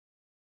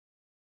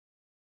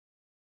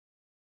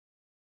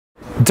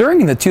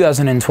During the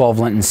 2012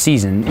 Lenten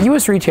season,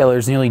 U.S.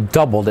 retailers nearly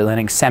doubled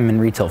Atlantic salmon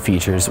retail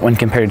features when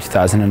compared to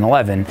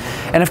 2011,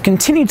 and have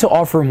continued to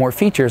offer more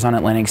features on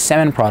Atlantic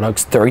salmon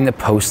products during the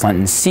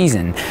post-Lenten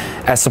season,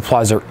 as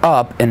supplies are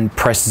up and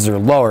prices are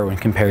lower when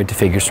compared to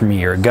figures from a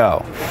year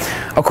ago.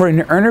 According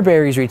to Urner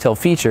Barry's retail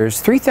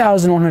features,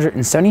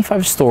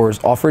 3,175 stores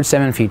offered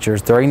salmon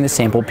features during the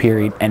sample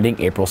period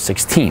ending April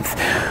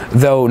 16th,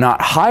 though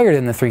not higher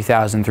than the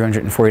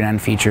 3,349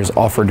 features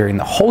offered during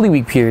the Holy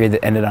Week period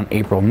that ended on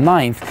April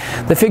 9th.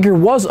 The figure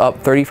was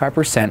up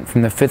 35%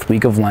 from the 5th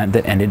week of Lent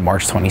that ended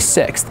March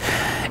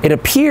 26th. It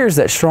appears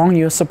that strong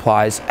U.S.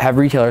 supplies have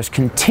retailers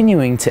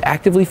continuing to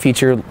actively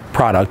feature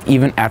product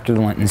even after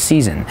the Lenten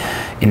season.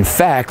 In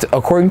fact,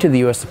 according to the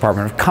U.S.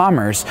 Department of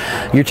Commerce,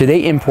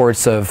 year-to-date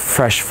imports of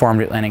fresh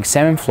farmed Atlantic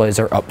salmon fillets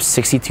are up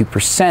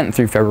 62%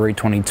 through February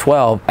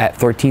 2012 at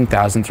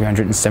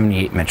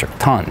 13,378 metric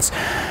tons.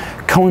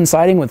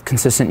 Coinciding with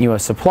consistent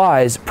U.S.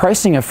 supplies,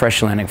 pricing of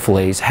fresh Atlantic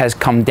fillets has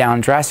come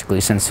down drastically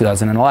since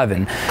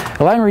 2011,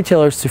 allowing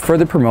retailers to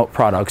further promote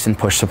products and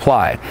push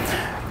supply.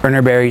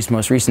 Urner Barry's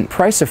most recent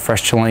price of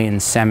fresh Chilean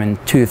salmon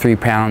 2 to 3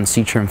 pound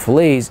sea trim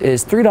fillets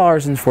is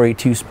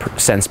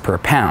 $3.42 per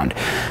pound,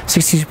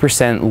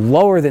 62%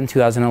 lower than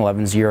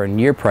 2011's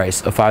year-on-year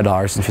price of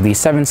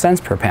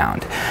 $5.57 per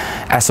pound.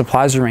 As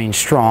supplies remain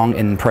strong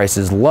and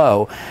prices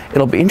low,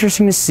 it'll be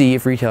interesting to see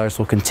if retailers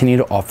will continue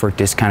to offer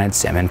discounted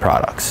salmon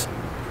products.